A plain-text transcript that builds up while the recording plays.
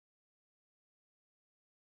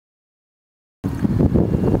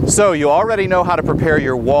So you already know how to prepare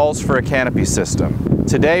your walls for a canopy system.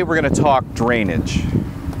 Today we're going to talk drainage.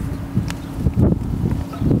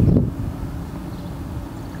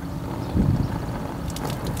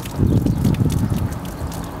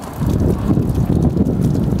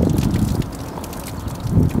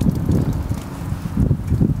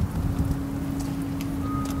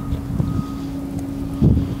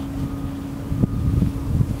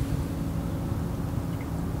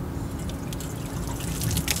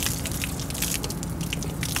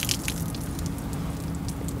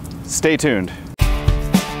 Stay tuned.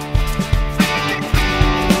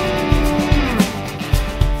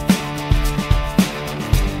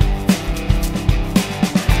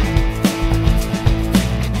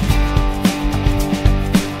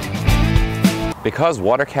 Because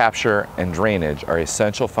water capture and drainage are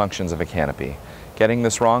essential functions of a canopy, getting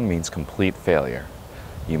this wrong means complete failure.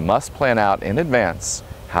 You must plan out in advance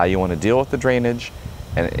how you want to deal with the drainage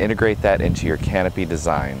and integrate that into your canopy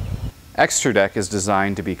design. Extrudeck is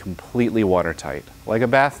designed to be completely watertight, like a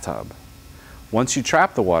bathtub. Once you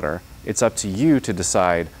trap the water, it's up to you to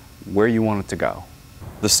decide where you want it to go.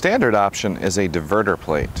 The standard option is a diverter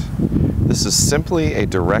plate. This is simply a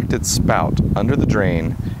directed spout under the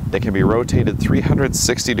drain that can be rotated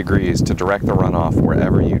 360 degrees to direct the runoff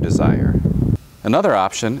wherever you desire. Another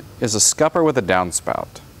option is a scupper with a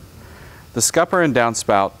downspout. The scupper and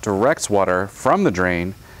downspout directs water from the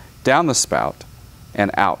drain down the spout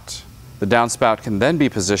and out. The downspout can then be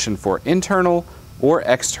positioned for internal or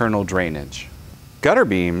external drainage. Gutter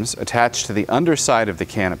beams attach to the underside of the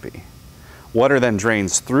canopy. Water then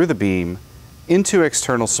drains through the beam into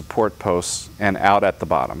external support posts and out at the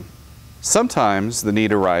bottom. Sometimes the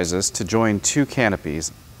need arises to join two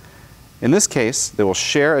canopies. In this case, they will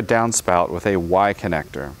share a downspout with a Y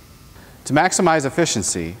connector. To maximize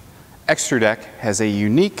efficiency, Extrudeck has a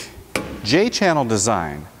unique J-channel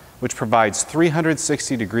design which provides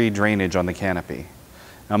 360-degree drainage on the canopy.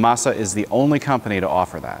 Now, MASA is the only company to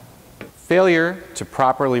offer that. Failure to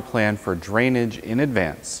properly plan for drainage in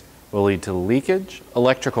advance will lead to leakage,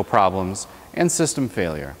 electrical problems, and system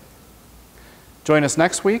failure. Join us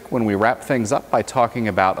next week when we wrap things up by talking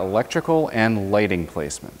about electrical and lighting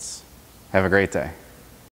placements. Have a great day.